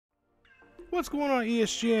What's going on,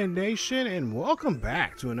 ESGN Nation, and welcome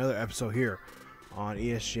back to another episode here on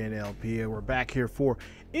ESGN LP. We're back here for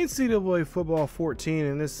NCAA Football 14,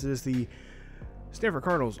 and this is the Stanford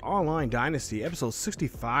Cardinals Online Dynasty, episode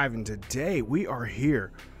 65, and today we are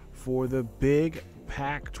here for the big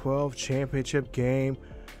Pac-12 Championship game.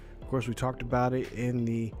 Of course, we talked about it in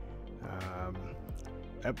the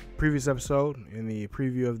previous episode, in the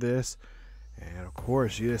preview of this, and of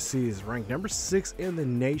course, USC is ranked number 6 in the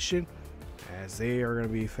nation, as they are going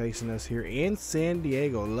to be facing us here in San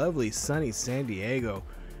Diego, lovely sunny San Diego,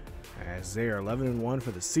 as they are 11-1 for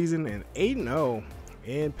the season and 8-0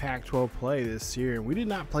 in Pac-12 play this year. And we did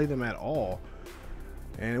not play them at all,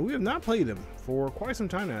 and we have not played them for quite some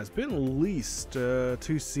time now. It's been at least 2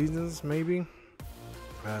 seasons maybe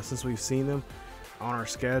since we've seen them on our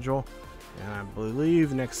schedule, and I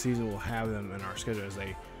believe next season we'll have them in our schedule as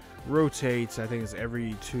they rotates. I think it's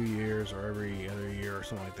every 2 years or every other year or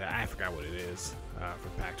something like that. I forgot what it is for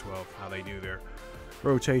Pac-12, how they do their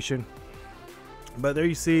rotation. But there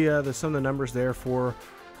you see some of the numbers there for,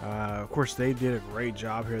 of course, they did a great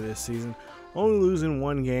job here this season. Only losing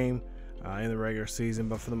 1 game in the regular season,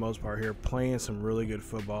 but for the most part here, playing some really good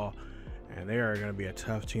football. And they are going to be a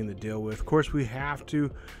tough team to deal with. Of course, we have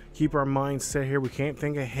to keep our minds set here. We can't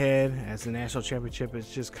think ahead, as the national championship is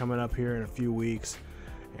just coming up here in a few weeks.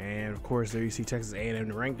 And of course, there you see Texas A&M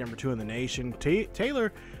ranked number 2 in the nation.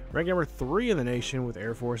 Taylor ranked number 3 in the nation with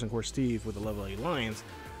Air Force, and of course Steve with the Level 8 Lions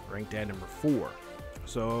ranked at number 4.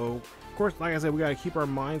 So of course, like I said, we got to keep our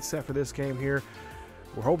mind set for this game here.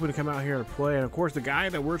 We're hoping to come out here and play, and of course the guy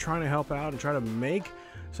that we're trying to help out and try to make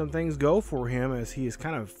some things go for him, as he has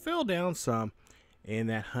kind of fell down some in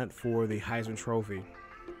that hunt for the Heisman Trophy,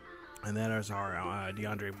 and that is our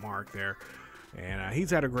DeAndre Mark there, and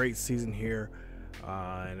he's had a great season here.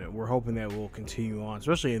 And we're hoping that we'll continue on,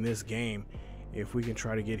 especially in this game, if we can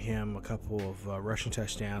try to get him a couple of rushing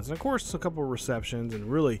touchdowns, and of course a couple of receptions, and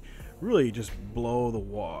really just blow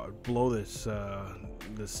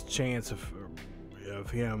this chance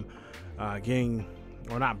of him getting,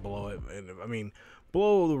 or not blow it, I mean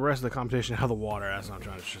blow the rest of the competition out of the water. That's what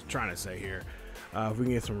I'm trying to say here. If we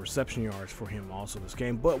can get some reception yards for him also this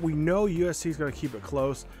game. But we know USC is going to keep it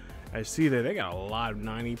close. I see that they got a lot of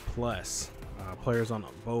 90+ players on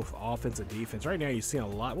both offense and defense. Right now you see a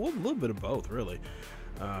little bit of both, really.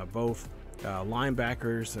 Both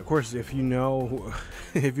linebackers. Of course, if you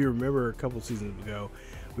remember a couple seasons ago,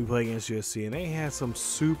 we played against USC, and they had some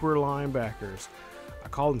super linebackers. I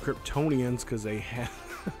call them Kryptonians because they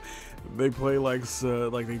play like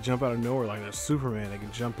they jump out of nowhere, like a Superman. They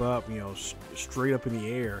can jump up, straight up in the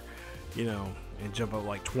air, and jump up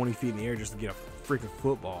like 20 feet in the air just to get a freaking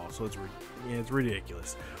football. So it's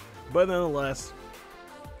ridiculous. But nonetheless,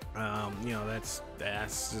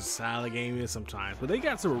 that's just how the game is sometimes. But they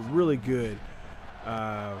got some really good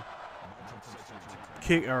a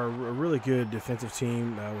really good defensive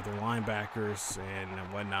team with their linebackers and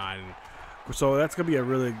whatnot. And so that's going to be a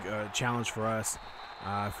really challenge for us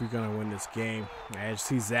if we're going to win this game. As you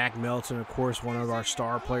see, Zach Melton, of course, one of our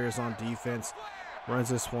star players on defense, runs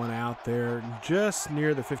this one out there just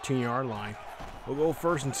near the 15-yard line. We'll go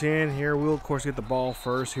 1st and 10 here. We'll, of course, get the ball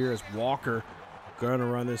first here as Walker going to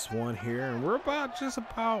run this one here. And we're just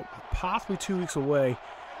about possibly 2 weeks away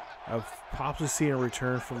of possibly seeing a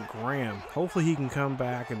return from Graham. Hopefully he can come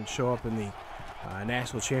back and show up in the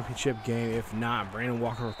national championship game. If not, Brandon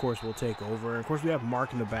Walker, of course, will take over. And, of course, we have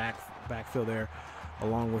Mark in the backfield there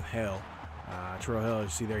along with Hill. Terrell Hill, you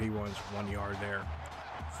see there, he runs 1 yard there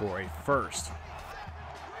for a first.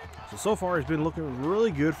 So far, it's been looking really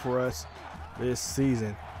good for us this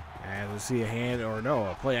season. And we see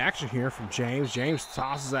a play action here from James. James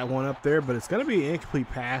tosses that one up there, but it's going to be an incomplete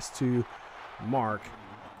pass to Mark,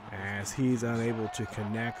 as he's unable to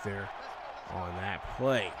connect there on that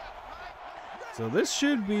play. So this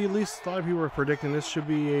should be, at least a lot of people are predicting, this should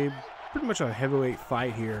be pretty much a heavyweight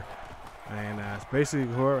fight here. And it's basically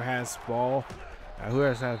whoever has ball,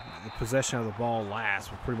 whoever has the possession of the ball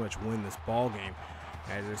last will pretty much win this ball game.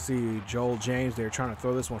 As you see, Joel James there trying to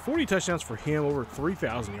throw this one. 40 touchdowns for him, over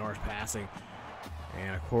 3,000 yards passing.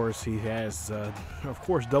 And, of course, he has,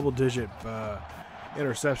 double-digit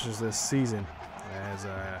interceptions this season. As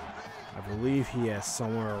I believe he has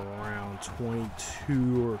somewhere around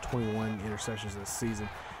 22 or 21 interceptions this season.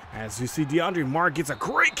 As you see, DeAndre Mark gets a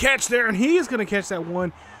great catch there, and he is going to catch that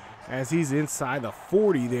one as he's inside the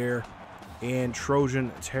 40 there in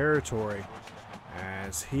Trojan territory.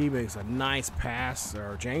 As he makes a nice pass,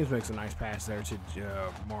 or James makes a nice pass there to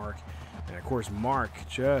Mark. And, of course, Mark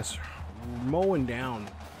just mowing down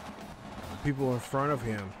people in front of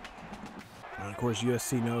him. And, of course,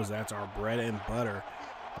 USC knows that's our bread and butter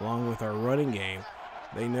along with our running game,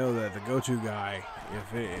 they know that the go-to guy,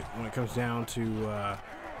 when it comes down to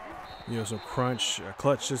some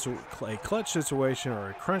a clutch situation or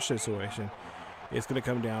a crunch situation, it's going to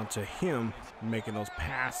come down to him making those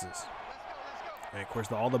passes. And of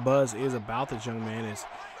course, all the buzz is about this young man is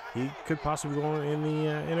he could possibly go in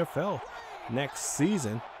the NFL next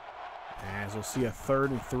season. As we'll see a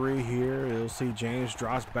 3rd and 3 here. You'll see James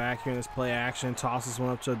drops back here in this play action, tosses one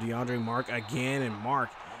up to DeAndre Mark again, and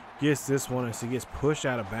Mark gets this one as he gets pushed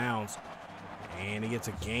out of bounds. And he gets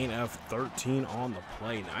a gain of 13 on the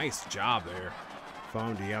play. Nice job there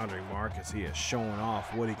from DeAndre Mark as he is showing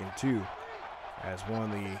off what he can do as one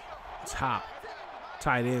of the top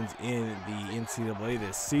tight ends in the NCAA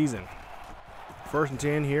this season. 1st and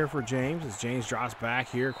 10 here for James as James drops back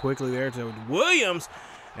here quickly there to Williams.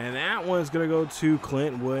 And that one's going to go to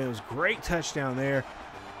Clint Williams. Great touchdown there.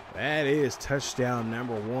 That is touchdown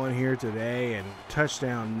number 1 here today. And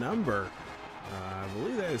touchdown number, I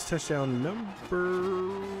believe that is touchdown number,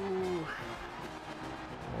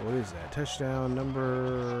 what is that? Touchdown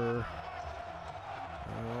number,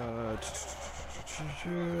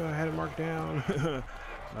 I had it marked down.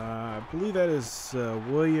 I believe that is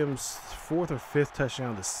Williams' 4th or 5th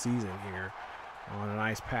touchdown of the season here. On a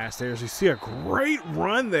nice pass there. So you see a great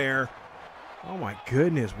run there. Oh my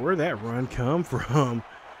goodness, where'd that run come from?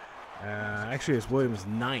 Actually, it's Williams'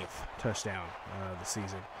 9th touchdown of the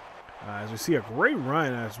season. As we see a great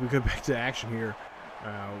run as we go back to action here.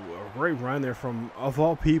 A great run there from, of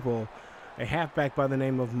all people, a halfback by the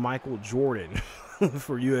name of Michael Jordan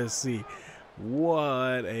for USC.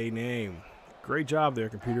 What a name. Great job there,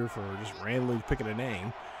 computer, for just randomly picking a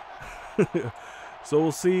name. So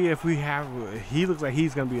we'll see if we have, he looks like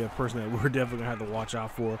he's going to be a person that we're definitely going to have to watch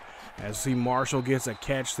out for. As we see Marshall gets a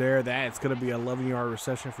catch there. That's going to be an 11-yard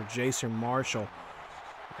reception for Jason Marshall.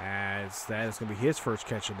 As that is going to be his first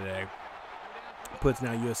catch of the day. Puts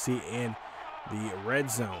now USC in the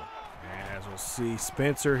red zone. As we'll see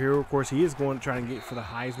Spencer here, of course, he is going to try and get for the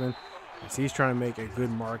Heisman. As he's trying to make a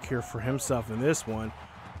good mark here for himself in this one.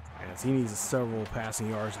 As he needs several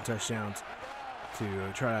passing yards and touchdowns to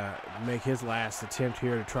try to make his last attempt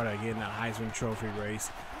here to try to get in that Heisman Trophy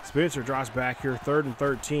race. Spencer drops back here, 3rd and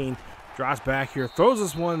 13. Drops back here, throws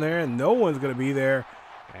this one there, and no one's going to be there.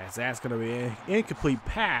 As that's going to be an incomplete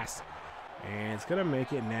pass. And it's going to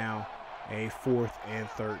make it now a 4th and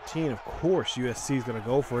 13. Of course, USC is going to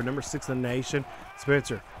go for it. Number 6 in the nation.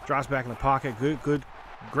 Spencer drops back in the pocket.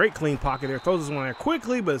 Great clean pocket there. Throws this one there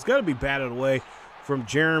quickly, but it's going to be batted away from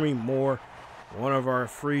Jeremy Moore. One of our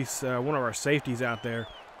safeties out there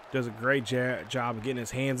does a great job of getting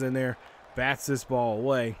his hands in there, bats this ball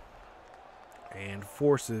away, and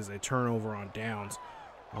forces a turnover on downs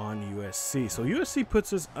on USC. So USC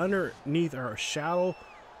puts us underneath our shadow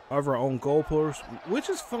of our own goal post, which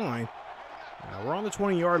is fine. We're on the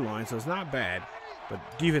 20-yard line, so it's not bad, but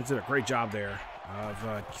defense did a great job there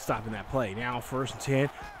of stopping that play. Now 1st and 10,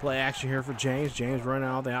 play action here for James. James running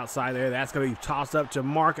out the outside there. That's going to be tossed up to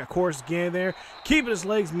Mark, of course, again there. Keeping his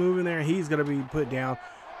legs moving there. He's going to be put down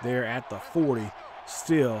there at the 40,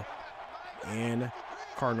 still in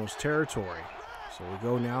Cardinals territory. So we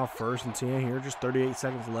go now 1st and 10 here. Just 38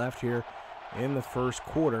 seconds left here in the first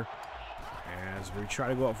quarter. As we try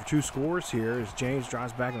to go up for 2 scores here as James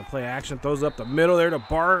drives back in the play action. Throws up the middle there to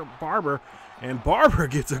Barber. And Barber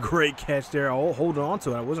gets a great catch there, holding on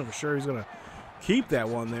to it. I wasn't for sure he's going to keep that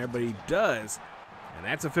one there, but he does. And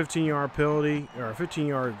that's a 15-yard penalty, or a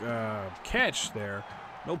 15-yard catch there.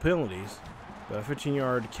 No penalties, but a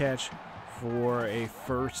 15-yard catch for a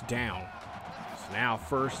 1st down. So now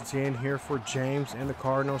 1st and 10 here for James and the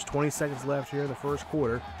Cardinals. 20 seconds left here in the first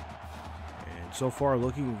quarter. And so far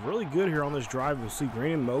looking really good here on this drive. We'll see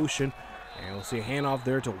Green in motion, and we'll see a handoff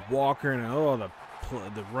there to Walker. And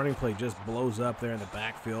the running play just blows up there in the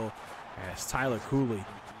backfield as Tyler Cooley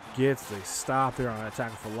gets the stop there on a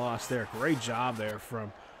tackle for loss there. Great job there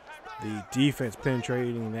from the defense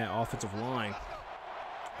penetrating that offensive line,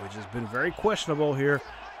 which has been very questionable here.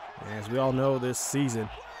 And as we all know this season,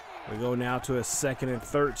 we go now to a 2nd and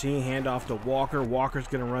 13, handoff to Walker. Walker's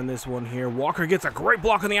going to run this one here. Walker gets a great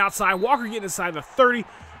block on the outside. Walker getting inside the 30,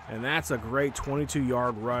 and that's a great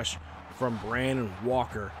 22-yard rush from Brandon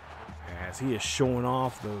Walker, as he is showing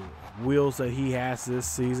off the wheels that he has this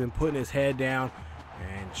season, putting his head down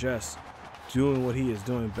and just doing what he is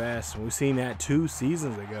doing best. We've seen that 2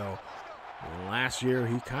 seasons ago. And last year,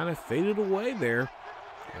 he kind of faded away there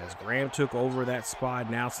as Graham took over that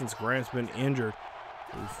spot. Now, since Graham's been injured,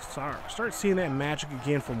 we start seeing that magic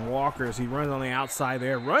again from Walker as he runs on the outside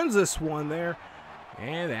there, runs this one there,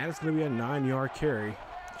 and that is going to be a 9-yard carry,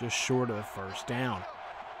 just short of the 1st down.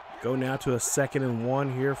 Go now to a 2nd and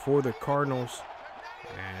 1 here for the Cardinals.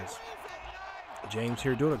 As James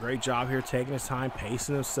here doing a great job here, taking his time,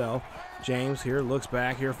 pacing himself. James here looks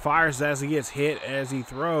back here, fires as he gets hit as he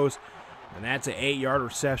throws. And that's an 8-yard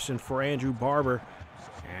reception for Andrew Barber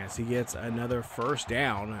as he gets another first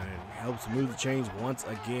down and helps move the chains once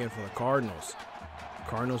again for the Cardinals.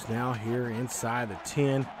 Cardinals now here inside the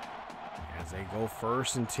 10 as they go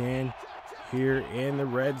 1st and 10 here in the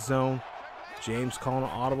red zone. James calling an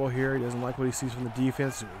audible here. He doesn't like what he sees from the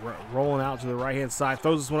defense. Rolling out to the right-hand side.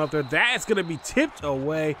 Throws this one up there. That's going to be tipped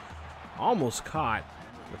away. Almost caught.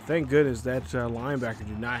 But thank goodness that linebacker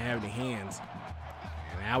did not have any hands.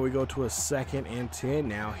 And now we go to a 2nd and 10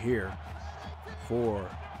 now here for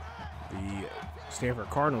the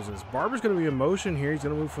Stanford Cardinals. As Barber's going to be in motion here. He's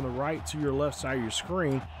going to move from the right to your left side of your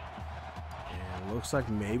screen. And it looks like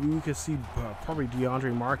maybe we could see probably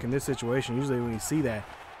DeAndre Mark in this situation. Usually when you see that,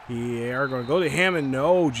 they are going to go to him, and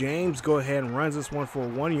no, James go ahead and runs this one for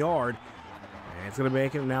 1 yard. And it's going to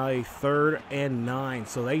make it now a 3rd and 9.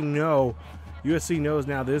 So they know, USC knows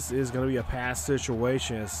now this is going to be a pass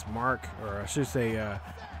situation as Mark, or I should say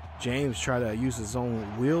James, try to use his own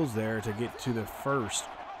wheels there to get to the first.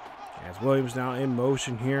 As Williams now in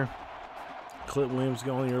motion here. Clint Williams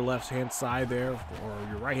going on your left-hand side there, or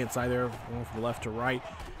your right-hand side there, going from left to right.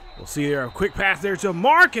 We'll see there a quick pass there to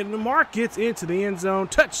Mark, and Mark gets into the end zone.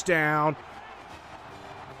 Touchdown,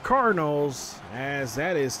 Cardinals, as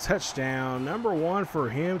that is touchdown number 1 for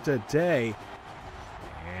him today.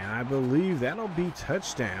 And I believe that'll be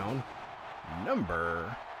touchdown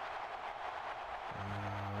number.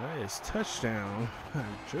 That is touchdown.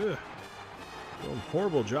 Doing a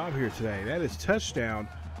horrible job here today. That is touchdown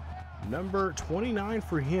number 29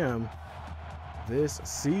 for him this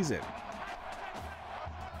season.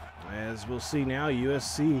 As we'll see now,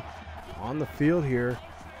 USC on the field here,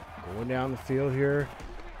 going down the field here,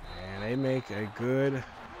 and they make a good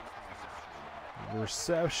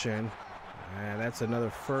reception. And that's another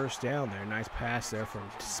first down there. Nice pass there from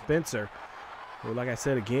Spencer. Well, like I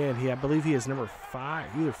said again, I believe he is number 5,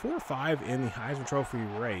 either 4 or 5 in the Heisman Trophy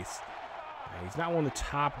race. He's not one of the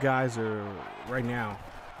top guys right now.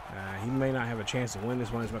 He may not have a chance to win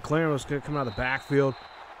this one. As McLaren was going to come out of the backfield.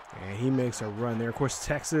 And he makes a run there. Of course,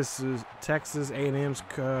 Texas A&M's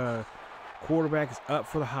quarterback is up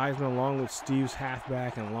for the Heisman, along with Steve's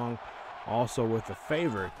halfback, and along also with the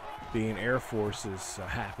favorite being Air Force's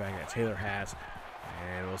halfback that Taylor has.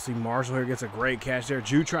 And we'll see Marshall here gets a great catch there.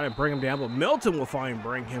 Jude trying to bring him down, but Milton will finally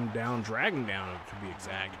bring him down, drag him down to be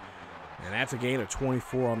exact. And that's a gain of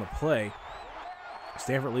 24 on the play.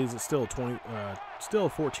 Stanford leads it still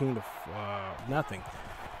 14 to nothing.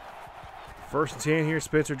 1st and 10 here.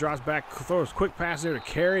 Spencer drops back, throws a quick pass there to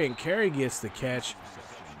Carey, and Carey gets the catch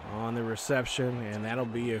on the reception, and that'll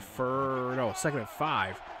be a 2nd and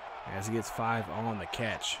 5 as he gets 5 on the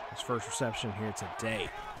catch. His first reception here today.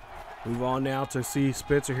 Move on now to see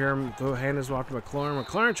Spencer here. Hand this off to McLaurin.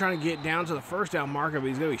 McLaurin trying to get down to the first down marker, but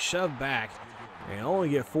he's going to be shoved back and only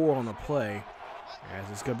get 4 on the play,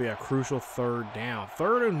 as it's going to be a crucial 3rd down.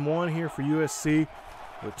 3rd and 1 here for USC.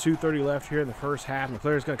 With 2:30 left here in the first half,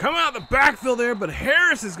 McLaurin's going to come out of the backfield there, but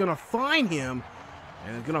Harris is going to find him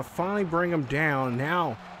and is going to finally bring him down.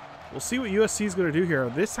 Now, we'll see what USC is going to do here.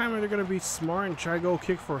 This time, they're going to be smart and try to go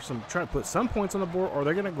kick for try to put some points on the board, or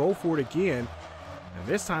they're going to go for it again. And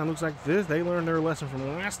this time, looks like they learned their lesson from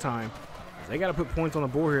last time. They got to put points on the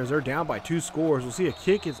board here as they're down by 2 scores. We'll see a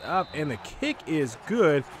kick is up, and the kick is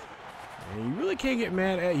good. And you really can't get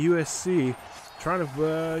mad at USC. Trying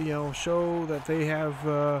to, show that they have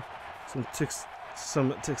some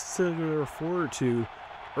testicular fortitude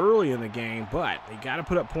early in the game, but they got to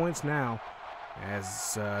put up points now.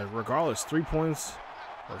 As regardless, 3 points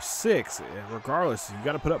or 6, regardless, you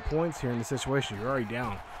got to put up points here in this situation. You're already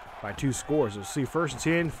down by 2 scores. We'll see 1st and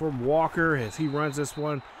 10 for Walker as he runs this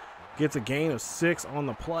one, gets a gain of 6 on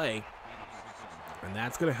the play, and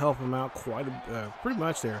that's going to help him out quite pretty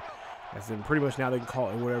much there. As then pretty much now they can call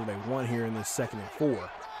it whatever they want here in this 2nd and 4.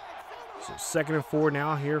 So 2nd and 4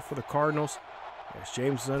 now here for the Cardinals. As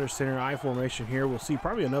James is under center I formation here. We'll see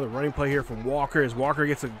probably another running play here from Walker as Walker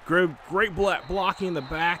gets a great blocking in the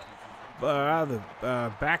back, out of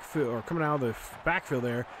the backfield, or coming out of the backfield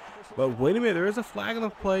there. But wait a minute, there is a flag on the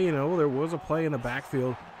play. There was a play in the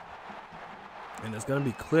backfield, and it's going to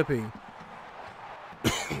be clipping.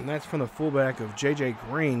 And that's from the fullback of J.J.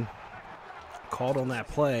 Green. Called on that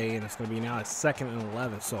play, and it's going to be now a 2nd and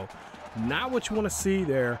 11. So not what you want to see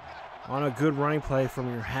there on a good running play from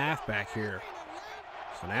your halfback here.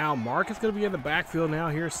 So now Mark is going to be in the backfield now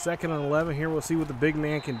here, 2nd and 11 here. We'll see what the big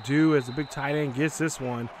man can do as the big tight end gets this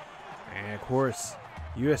one. And of course,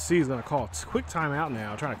 USC is going to call a quick timeout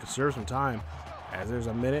now, trying to conserve some time, as there's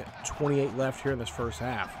a minute 28 left here in this first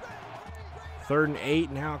half. 3rd and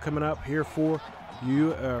 8 now coming up here for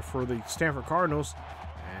the Stanford Cardinals,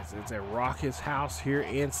 as it's at Rocket's house here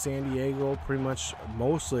in San Diego. Pretty much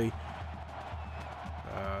mostly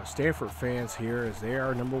Stanford fans here, as they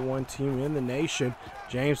are #1 team in the nation.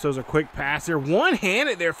 James throws a quick pass there,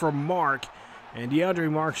 one-handed there for Mark, and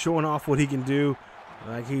DeAndre Mark showing off what he can do,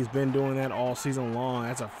 like he's been doing that all season long.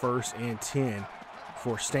 That's a 1st and 10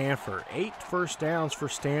 for Stanford. 8 first downs for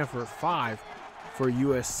Stanford, 5 for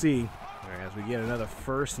USC. As we get another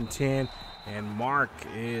 1st and 10, and Mark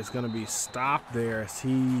is going to be stopped there as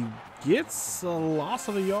he gets a loss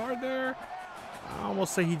of a yard there. I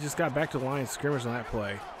almost say he just got back to the line of scrimmage on that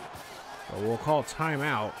play. But we'll call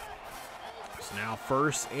timeout. It's now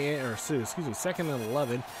 2nd and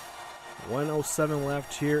 11. 1:07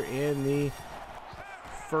 left here in the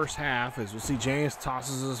first half, as we'll see James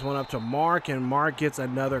tosses this one up to Mark, and Mark gets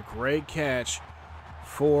another great catch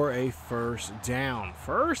for a 1st down.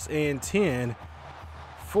 1st and 10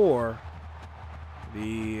 for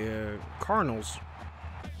the Cardinals,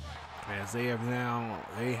 as they have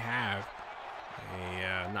a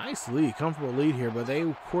nice lead, comfortable lead here, but they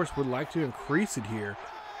of course would like to increase it here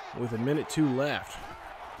with a minute 2 left.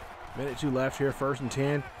 Minute 2 left here, 1st and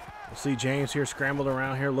 10. We'll see James here scrambled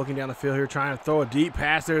around here, looking down the field here, trying to throw a deep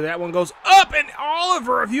pass there. That one goes up, and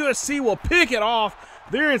Oliver of USC will pick it off.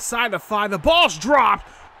 They're inside the 5. The ball's dropped,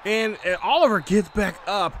 and Oliver gets back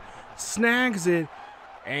up, snags it,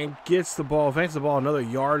 and gets the ball, advances the ball another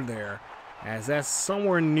yard there, as that's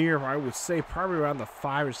somewhere near, I would say, probably around the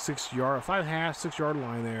 5 or 6 yard, 5.5, 6 yard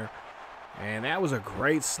line there. And that was a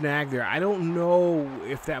great snag there. I don't know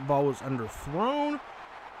if that ball was underthrown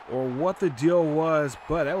or what the deal was,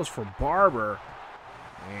 but that was for Barber.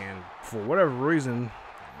 And for whatever reason,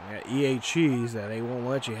 EHEs, that they won't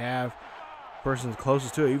let you have persons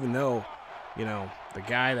closest to it, even though, you know, the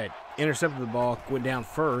guy that intercepted the ball went down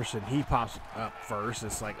first and he pops up first.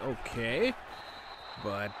 It's like, okay.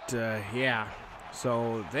 But, yeah.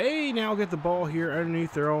 So they now get the ball here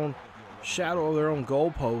underneath their own shadow of their own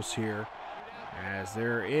goalpost here, as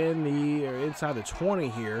they're inside the 20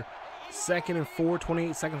 here. 2nd and 4,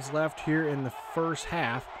 28 seconds left here in the first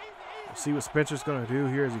half. We'll see what Spencer's going to do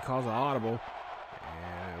here as he calls an audible.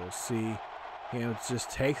 And we'll see him just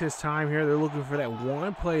take his time here. They're looking for that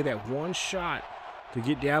one play, that one shot to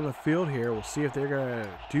get down the field here. We'll see if they're going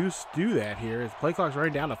to do that here. The play clock's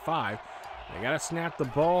running down to 5. They got to snap the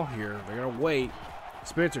ball here. They're going to wait.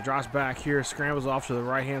 Spencer drops back here, scrambles off to the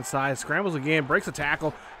right-hand side, scrambles again, breaks a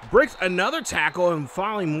tackle, breaks another tackle, and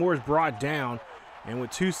finally Moore is brought down. And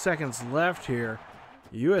with 2 seconds left here,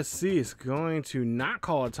 USC is going to not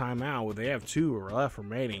call a timeout, where they have 2 left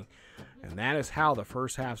remaining. And that is how the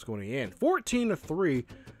first half is going to end. 14-3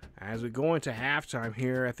 as we go into halftime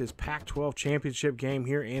here at this Pac-12 Championship game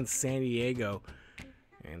here in San Diego.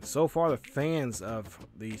 And so far, the fans of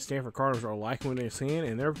the Stanford Cardinals are liking what they're seeing,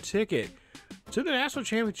 and their ticket to the National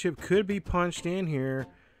Championship could be punched in here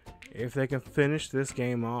if they can finish this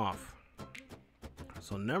game off.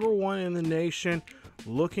 So #1 in the nation,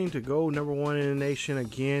 looking to go #1 in the nation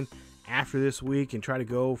again after this week and try to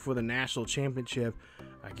go for the National Championship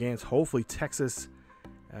against hopefully Texas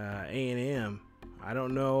A&M. I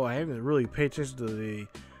don't know. I haven't really paid attention to the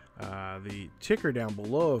ticker down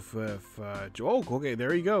below. Okay,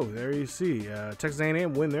 there you go. There you see Texas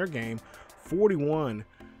A&M win their game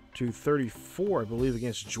 41-34, I believe,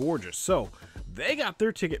 against Georgia. So they got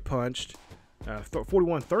their ticket punched.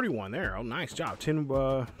 41-31 there. Oh, nice job.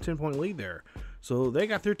 10-point lead there. So they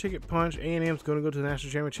got their ticket punched. A&M's going to go to the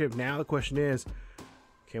National Championship. Now the question is,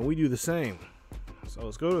 can we do the same? So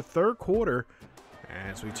let's go to the third quarter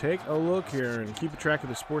as we take a look here and keep a track of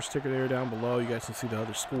the sports ticker there down below. You guys can see the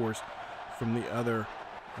other scores from the other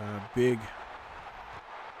big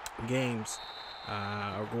games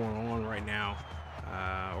are going on right now,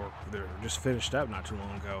 or they're just finished up not too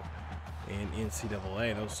long ago in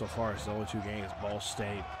NCAA. Those so far is the only 2 games: Ball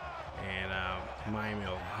State and Miami,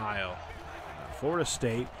 Ohio. Florida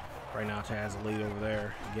State right now has a lead over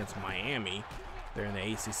there against Miami. They're in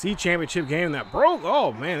the ACC championship game that broke.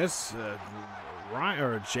 Oh man, this Ryan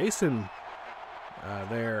or Jason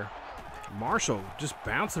there, Marshall just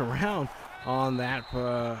bouncing around on that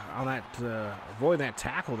avoid that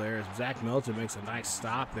tackle there, as Zach Melton makes a nice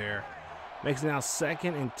stop there. Makes it now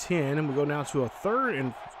 2nd and 10, and we go down to a 3rd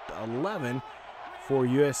and 11 for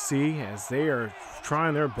USC, as they are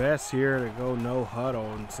trying their best here to go no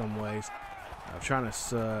huddle in some ways. Trying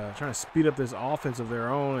to speed up this offense of their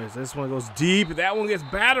own, as this one goes deep. That one gets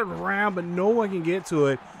battered around, but no one can get to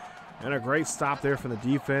it. And a great stop there from the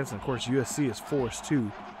defense. And, of course, USC is forced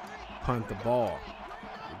to punt the ball.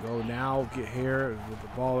 We go now, get here with the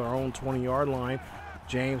ball at our own 20-yard line.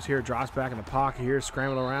 James here drops back in the pocket here,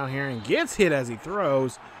 scrambling around here, and gets hit as he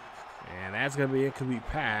throws. And that's going to be an incomplete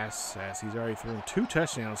pass, as he's already thrown 2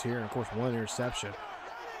 touchdowns here, and, of course, 1 interception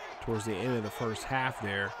towards the end of the first half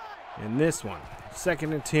there. In this one,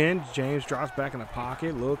 2nd and 10, James drops back in the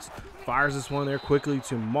pocket, looks, fires this one there quickly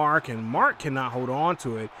to Mark, and Mark cannot hold on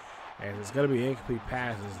to it, as it's going to be an incomplete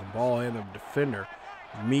pass as the ball and the defender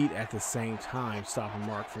meet at the same time, stopping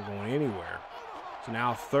Mark from going anywhere. So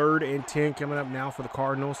now 3rd and 10 coming up now for the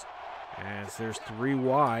Cardinals, as there's 3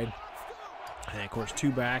 wide, and, of course,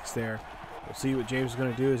 2 backs there. We'll see what James is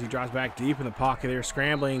going to do as he drops back deep in the pocket there,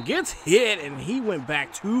 scrambling, gets hit, and he went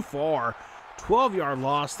back too far. 12-yard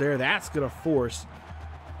loss there. That's going to force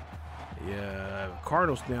the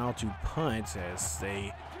Cardinals now to punt as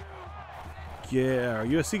they get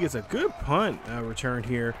USC gets a good punt return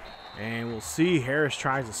here. And we'll see Harris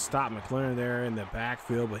tries to stop McLaren there in the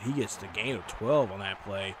backfield, but he gets the gain of 12 on that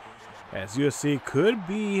play, as USC could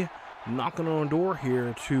be knocking on the door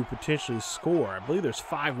here to potentially score. I believe there's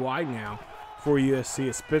 5 wide now for USC.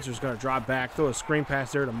 As Spencer's going to drop back, throw a screen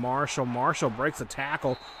pass there to Marshall. Marshall breaks a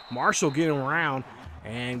tackle. Marshall getting around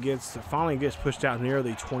and finally gets pushed out near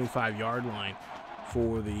the 25-yard line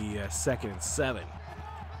for the 2nd and 7.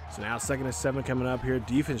 So now 2nd and 7 coming up here.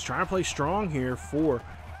 Defense trying to play strong here for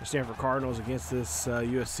the Stanford Cardinals against this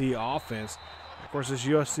USC offense. Of course, this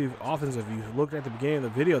USC offense, if you looked at the beginning of the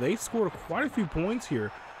video, they scored quite a few points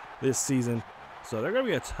here this season. So they're going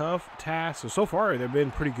to be a tough task. So far, they've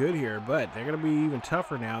been pretty good here, but they're going to be even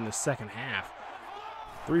tougher now in the second half.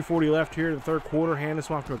 3:40 left here in the 3rd quarter. Hand this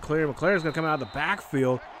one off to McLaren. McLaren's going to come out of the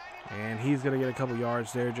backfield, and he's going to get a couple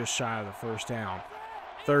yards there just shy of the 1st down.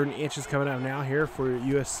 3rd and inches coming up now here for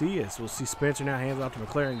USC. As we'll see Spencer now hands off to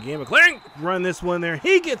McLaren again. McLaren run this one there.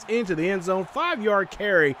 He gets into the end zone. 5-yard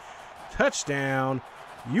carry. Touchdown,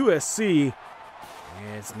 USC.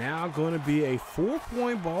 And it's now going to be a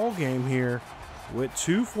 4-point ball game here with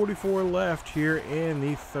 2:44 left here in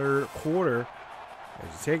the 3rd quarter.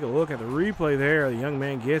 As you take a look at the replay there, the young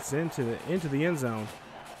man gets into the end zone.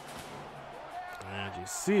 As you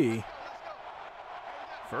see,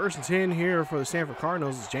 1st and 10 here for the Stanford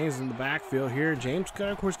Cardinals. As James is in the backfield here. James,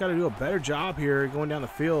 of course, got to do a better job here going down the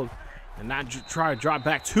field and not try to drop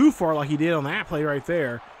back too far like he did on that play right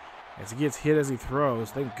there, as he gets hit as he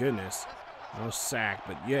throws. Thank goodness. No sack,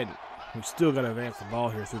 but yet we still got to advance the ball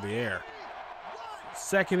here through the air.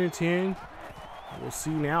 2nd and 10. We'll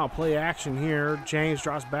see now play action here. James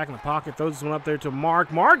drops back in the pocket, throws this one up there to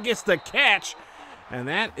Mark. Mark gets the catch, and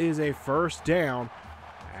that is a 1st down,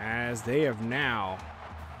 as they have now,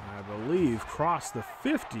 I believe, crossed the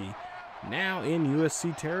 50, now in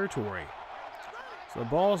USC territory. So the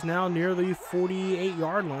ball is now near the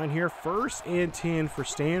 48-yard line here. 1st and 10 for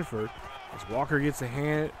Stanford. As Walker gets the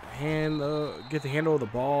handle of the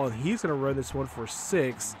ball, and he's going to run this one for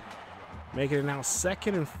 6, making it now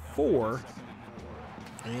 2nd and 4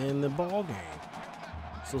 in the ball game.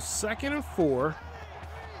 So 2nd and 4,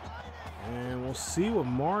 and we'll see what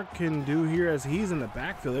Mark can do here as he's in the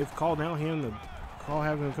backfield. They've called out having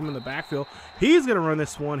him come in the backfield. He's going to run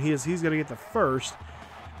this one. He's going to get the 1st,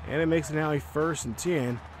 and it makes it now a 1st and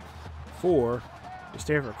 10 for the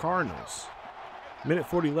Stanford Cardinals. Minute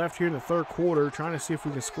 40 left here in the 3rd quarter, trying to see if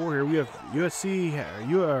we can score here. We have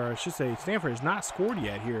Stanford has not scored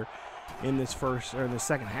yet here in this in the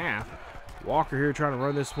 2nd half. Walker here trying to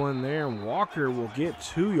run this one there, and Walker will get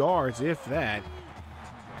 2 yards, if that,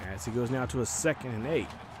 as he goes now to a 2nd and 8.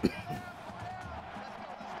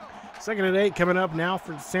 2nd and 8 coming up now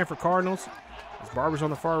for the Stanford Cardinals. As Barber's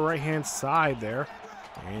on the far right-hand side there,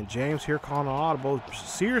 and James here calling an audible.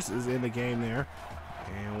 Sears is in the game there.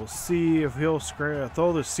 And we'll see if he'll throw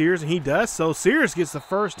to Sears, and he does. So Sears gets the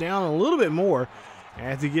 1st down and a little bit more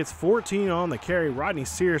as he gets 14 on the carry. Rodney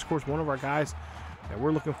Sears, of course, one of our guys that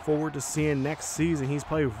we're looking forward to seeing next season. He's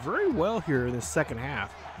played very well here in the 2nd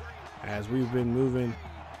half as we've been moving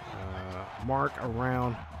Mark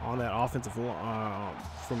around on that offensive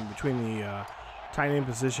from between the tight end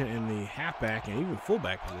position and the halfback and even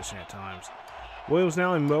fullback position at times. Williams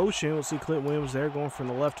now in motion. We'll see Clint Williams there going from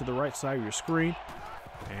the left to the right side of your screen.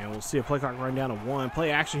 And we'll see a play clock run down to 1.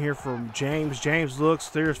 Play action here from James. James looks,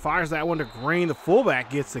 clears, fires that one to Green. The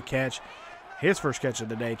fullback gets the catch. His first catch of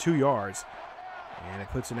the day, 2 yards. And it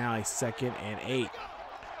puts it now a 2nd and 8.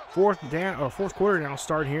 4th quarter now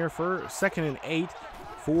starting here for 2nd and 8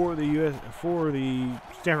 for the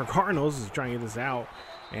Stanford Cardinals. Is trying to get this out.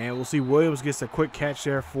 And we'll see Williams gets a quick catch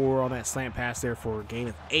there on that slant pass there for a gain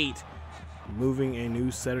of 8. Moving a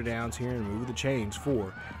new set of downs here and moving the chains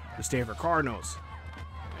for the Stanford Cardinals.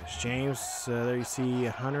 As James, there you see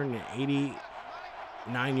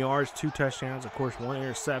 189 yards, 2 touchdowns, of course, 1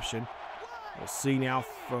 interception. We'll see now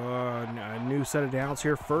a new set of downs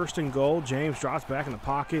here. 1st and goal. James drops back in the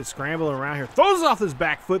pocket, scrambling around here, throws it off his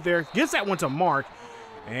back foot there, gets that one to Mark,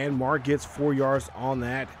 and Mark gets 4 yards on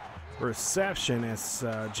that reception as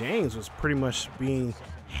James was pretty much being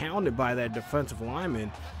hounded by that defensive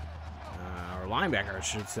lineman, or linebacker, I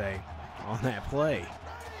should say, on that play.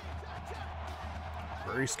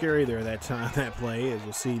 Very scary there that time, that play, as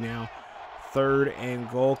we'll see now. 3rd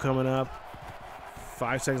and goal coming up.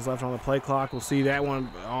 5 seconds left on the play clock. We'll see that one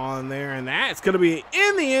on there, and that's going to be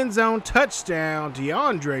in the end zone. Touchdown,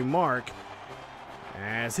 DeAndre Mark,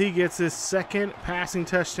 as he gets his 2nd passing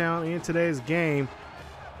touchdown in today's game,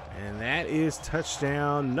 and that is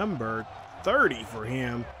touchdown number 30 for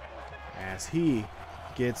him, as he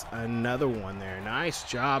gets another one there. Nice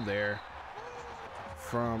job there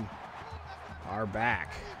from our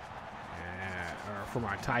back, or from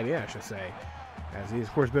our tight end, I should say, as he's,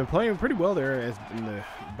 of course, been playing pretty well there as in the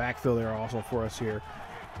backfield there also for us here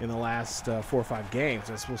in the last 4 or 5 games.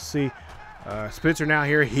 As we'll see, Spencer now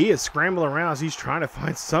here, he is scrambling around as he's trying to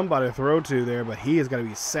find somebody to throw to there, but he is going to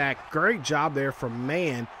be sacked. Great job there from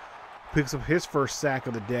Mann. Picks up his 1st sack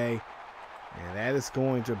of the day, and that is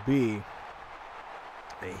going to be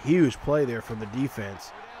a huge play there from the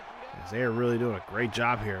defense, as they are really doing a great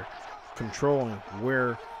job here controlling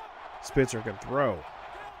where Spencer can throw.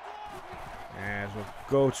 As we'll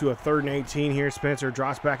go to a 3rd and 18 here. Spencer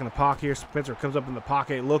drops back in the pocket here. Spencer comes up in the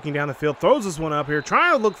pocket, looking down the field, throws this one up here,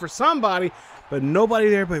 trying to look for somebody, but nobody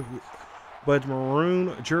there but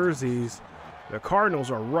maroon jerseys. The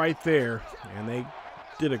Cardinals are right there, and they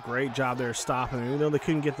did a great job there stopping it. Even though they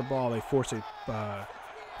couldn't get the ball, they forced a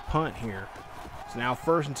punt here. So now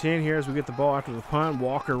 1st and 10 here as we get the ball after the punt.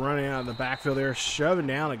 Walker running out of the backfield there, shoving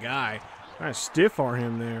down a guy, trying to stiff arm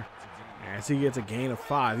him there, as he gets a gain of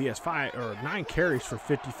 5. He has 9 carries for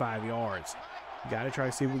 55 yards. Got to try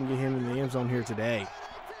to see if we can get him in the end zone here today.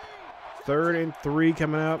 3rd and 3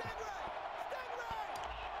 coming up.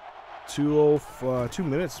 2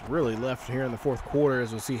 minutes really left here in the 4th quarter,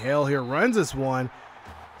 as we'll see Hale here runs this one.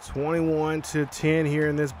 21-10 here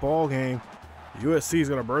in this ball game. USC is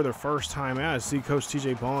going to burn their 1st time out. As see Coach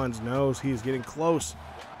TJ Bonds knows he's getting close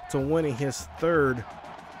to winning his 3rd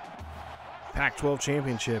Pac-12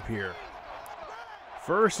 championship here.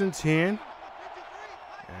 1st and 10.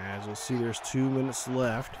 As we'll see, there's 2 minutes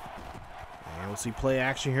left. And we'll see play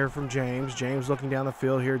action here from James. James looking down the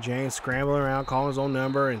field here. James scrambling around, calling his own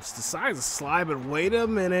number, and decides to slide, but wait a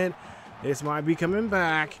minute. This might be coming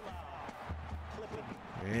back.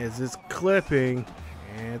 As it's clipping,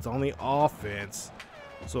 and it's on the offense.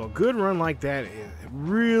 So a good run like that, it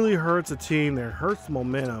really hurts a team. There hurts the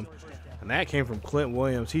momentum. And that came from Clint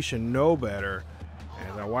Williams. He should know better,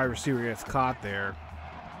 as our wide receiver gets caught there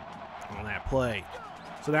on that play.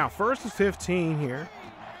 So now 1st and 15 here.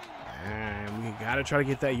 And we got to try to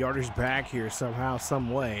get that yardage back here somehow,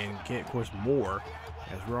 some way, and get, of course, more,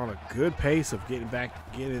 as we're on a good pace of getting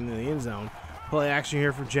in the end zone. Play action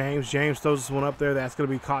here for James. James throws this one up there. That's going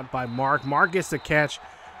to be caught by Mark. Mark gets the catch,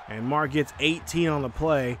 and Mark gets 18 on the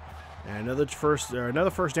play. And another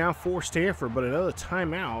first down for Stanford, but another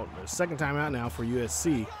timeout, a 2nd timeout now for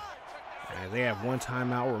USC. And they have 1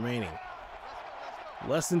 timeout remaining.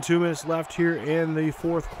 Less than 2 minutes left here in the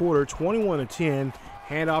 4th quarter. 21-10.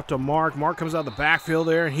 Hand off to Mark. Mark comes out the backfield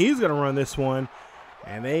there, and he's going to run this one.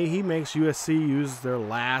 And he makes USC use their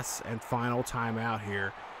last and final timeout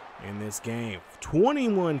here in this game.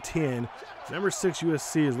 21-10. Number 6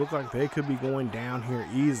 USC has looked like they could be going down here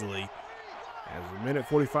easily. As a minute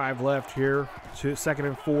 45 left here, 2nd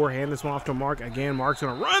and 4. Hand this one off to Mark. Again, Mark's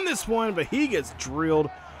going to run this one, but he gets drilled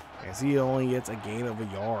as he only gets a gain of a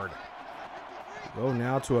yard. Go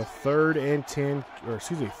now to a 3rd and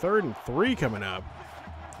 3rd and 3 coming up,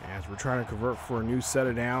 as we're trying to convert for a new set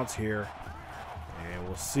of downs here. And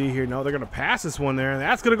we'll see here. No, they're going to pass this one there. And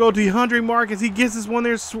that's going to go to DeAndre Mark as he gets this one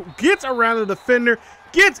there, gets around the defender,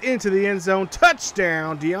 gets into the end zone.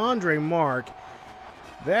 Touchdown, DeAndre Mark.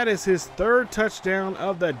 That is his 3rd touchdown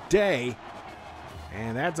of the day.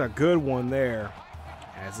 And that's a good one there,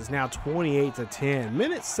 as it's now 28-10.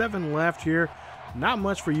 Minute 7 left here. Not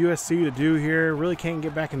much for USC to do here. Really can't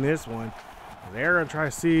get back in this one. They're going to try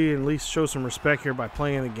to see and at least show some respect here by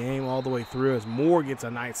playing the game all the way through, as Moore gets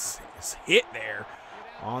a nice hit there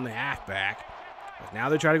on the halfback. But now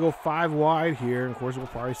they try to go 5 wide here. And of course, we'll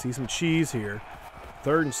probably see some cheese here.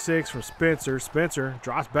 3rd and 6 from Spencer. Spencer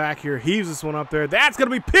drops back here, heaves this one up there. That's going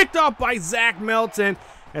to be picked up by Zach Melton,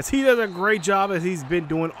 as he does a great job, as he's been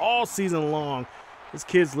doing all season long. This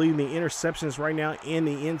kid's leading the interceptions right now in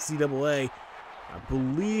the NCAA. I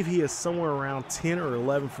believe he is somewhere around 10 or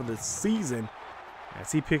 11 for the season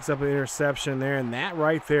as he picks up an interception there. And that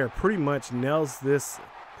right there pretty much nails this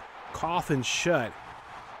coffin shut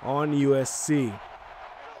on USC.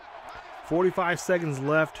 45 seconds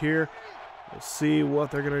left here. We'll see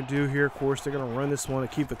what they're going to do here. Of course, they're going to run this one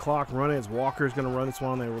to keep the clock running as Walker's going to run this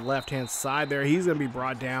one on the left-hand side there. He's going to be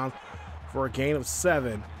brought down for a gain of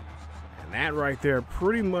 7. And that right there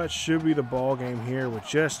pretty much should be the ball game here with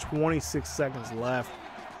just 26 seconds left.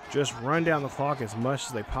 Just run down the clock as much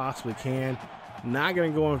as they possibly can. Not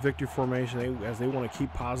going to go in victory formation as they want to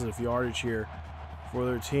keep positive yardage here for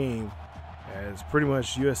their team, as pretty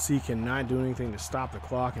much USC cannot do anything to stop the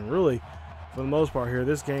clock. And really, for the most part here,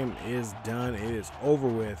 this game is done. It is over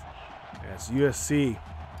with, as USC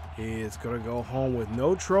is going to go home with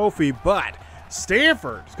no trophy. But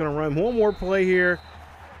Stanford is going to run one more play here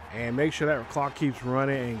and make sure that clock keeps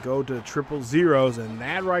running and go to triple zeros. And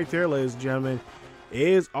that right there, ladies and gentlemen,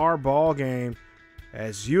 is our ball game,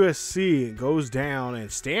 as USC goes down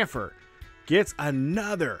and Stanford gets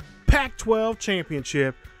another Pac-12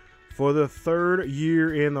 championship for the 3rd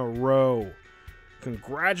year in a row.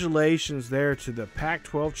 Congratulations there to the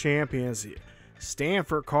Pac-12 champions,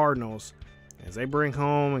 Stanford Cardinals, as they bring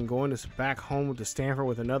home and go into back home with the Stanford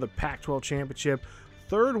with another Pac-12 championship.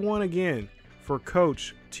 3rd one again for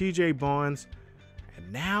Coach TJ Bonds.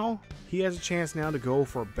 And now he has a chance now to go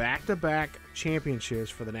for back-to-back championships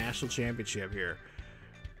for the national championship here.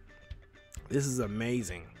 This is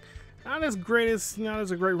amazing. Not as a great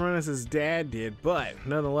run as his dad did, but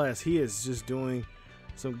nonetheless, he is just doing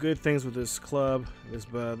some good things with this club,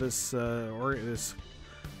 this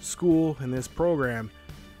school, and this program,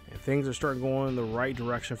 and things are starting going in the right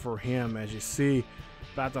direction for him. As you see,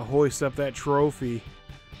 about to hoist up that trophy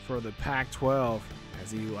for the Pac-12,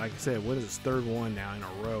 as he, like I said, wins his 3rd one now in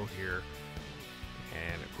a row here.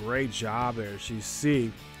 And a great job there. As you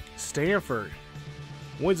see, Stanford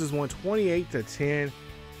wins this one 28-10.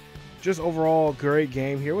 Just overall great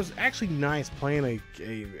game here. It was actually nice playing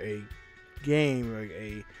a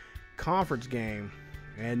conference game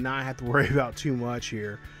and not have to worry about too much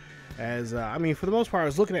here. As I mean, for the most part, I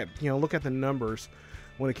was looking at look at the numbers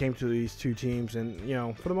when it came to these two teams, and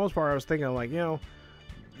for the most part, I was thinking like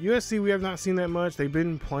USC, we have not seen that much. They've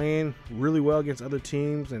been playing really well against other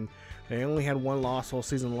teams, and they only had one loss all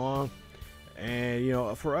season long.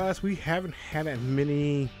 And for us, we haven't had that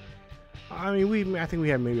many. I mean, I think we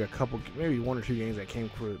had maybe maybe 1 or 2 games that came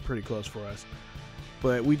pretty close for us.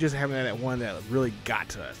 But we just haven't had that one that really got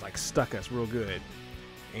to us, like stuck us real good.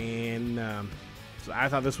 And so I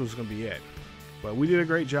thought this was going to be it. But we did a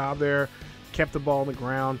great job there, kept the ball on the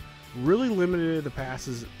ground, really limited the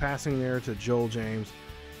passing there to Joel James,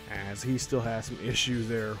 as he still has some issues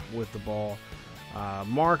there with the ball.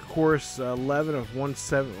 Mark, of course, 11 of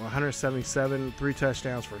 177, 3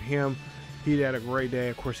 touchdowns for him. He had a great day.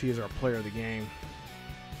 Of course, he is our player of the game,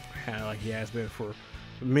 like he has been for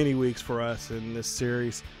many weeks for us in this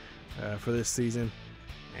series for this season,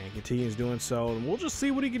 and continues doing so. And we'll just see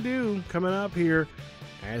what he can do coming up here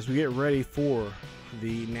as we get ready for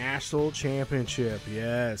the national championship.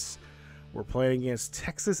 Yes, we're playing against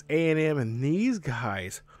Texas A&M, and these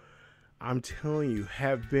guys, I'm telling you,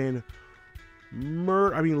 have been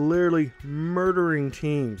literally murdering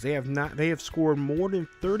teams. They have scored more than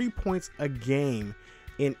 30 points a game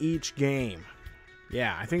in each game.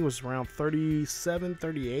 Yeah, I think it was around 37,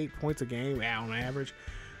 38 points a game on average.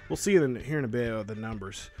 We'll see here in a bit of the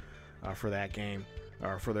numbers for that game,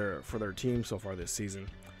 or for their team so far this season,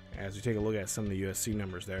 as we take a look at some of the USC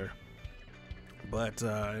numbers there. But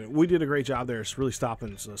we did a great job there, really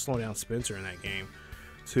slowing down Spencer in that game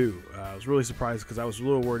too. I was really surprised because I was a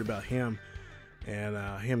little worried about him and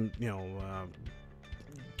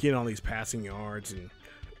getting all these passing yards and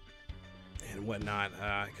whatnot,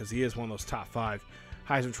 because he is one of those top 5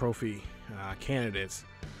 Heisman Trophy candidates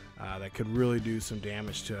that could really do some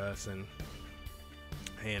damage to us and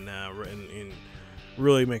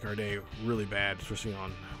really make our day really bad, especially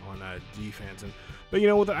on defense.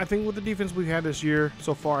 But I think with the defense we've had this year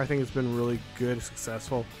so far, I think it's been really good,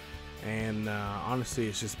 successful, and honestly,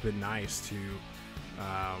 it's just been nice to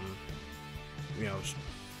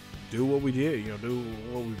do what we did, do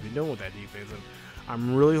what we've been doing with that defense. And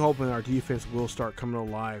I'm really hoping our defense will start coming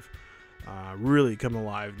alive, really coming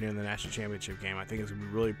alive during the national championship game. I think it's going to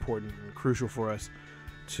be really important and crucial for us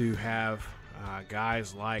to have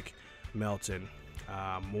guys like Melton,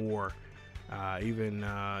 Moore, even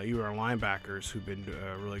our linebackers who've been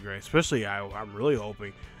really great. Especially, I'm really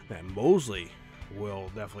hoping that Mosley will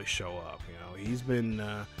definitely show up. He's been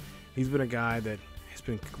a guy that it's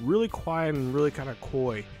been really quiet and really kind of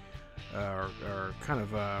coy, or kind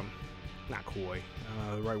of not coy.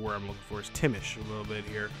 The right word I'm looking for is timish a little bit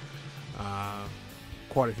here.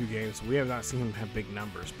 Quite a few games. We have not seen him have big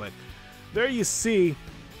numbers, but there you see,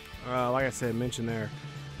 like I said, mentioned there,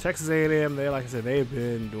 Texas A&M. Like I said, they've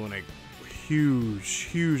been doing a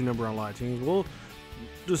huge number on a lot of teams. We'll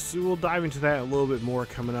dive into that a little bit more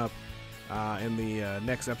coming up in the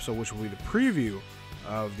next episode, which will be the preview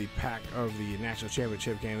of the National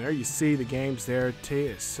Championship game. There you see the games there.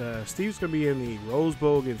 Steve's going to be in the Rose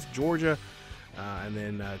Bowl against Georgia, and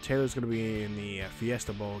then Taylor's going to be in the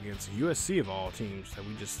Fiesta Bowl against USC of all teams that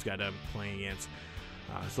we just got done playing against.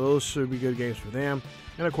 So those should be good games for them.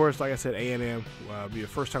 And of course, like I said, A&M will be the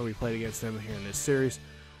first time we played against them here in this series.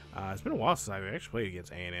 It's been a while since I've actually played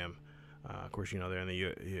against A&M. Of course, you know, they're in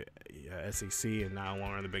the SEC and not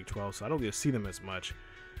longer in the Big 12, so I don't get to see them as much.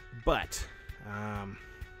 But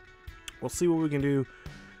we'll see what we can do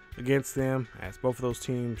against them, as both of those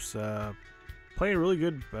teams playing really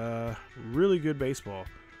good baseball.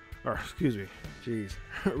 Or, excuse me,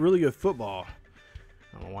 really good football.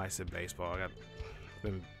 I don't know why I said baseball. I've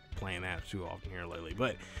been playing that too often here lately.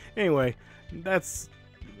 But anyway, that's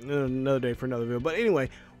another day for another video. But anyway,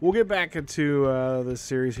 we'll get back into this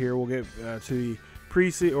series here. We'll get to the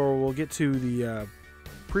pregame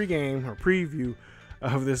or preview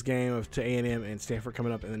of this game of to A&M and Stanford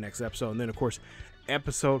coming up in the next episode. And then, of course,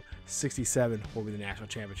 episode 67 will be the national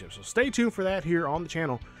championship. So stay tuned for that here on the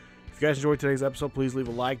channel. If you guys enjoyed today's episode, please leave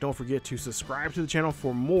a like. Don't forget to subscribe to the channel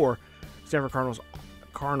for more Stanford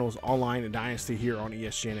Cardinals Online and Dynasty here on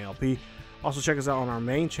ESGN LP. Also, check us out on our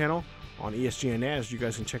main channel on ESGNet, as you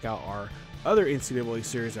guys can check out our other NCAA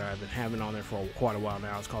series that I've been having on there for quite a while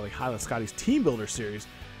now. It's called the Highland Scotty's Team Builder Series,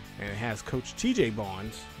 and it has Coach TJ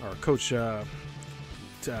Bonds, or Coach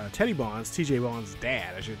Teddy Bonds, TJ Bonds'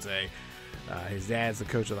 dad, I should say. His dad's the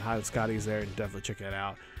coach of the Highland Scotties there, and definitely check that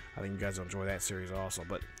out. I think you guys will enjoy that series also.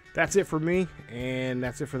 But that's it for me, and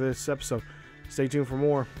that's it for this episode. Stay tuned for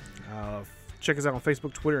more. Check us out on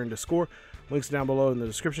Facebook, Twitter, and Discord. Links down below in the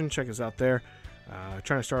description. Check us out there.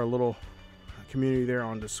 Trying to start a little community there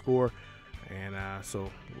on Discord, and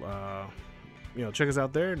check us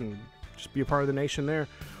out there and just be a part of the nation there.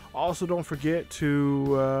 Also, don't forget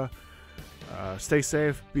to stay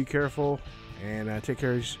safe, be careful, and take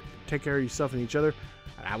care of yourself and each other.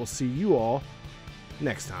 And I will see you all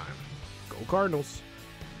next time. Go Cardinals!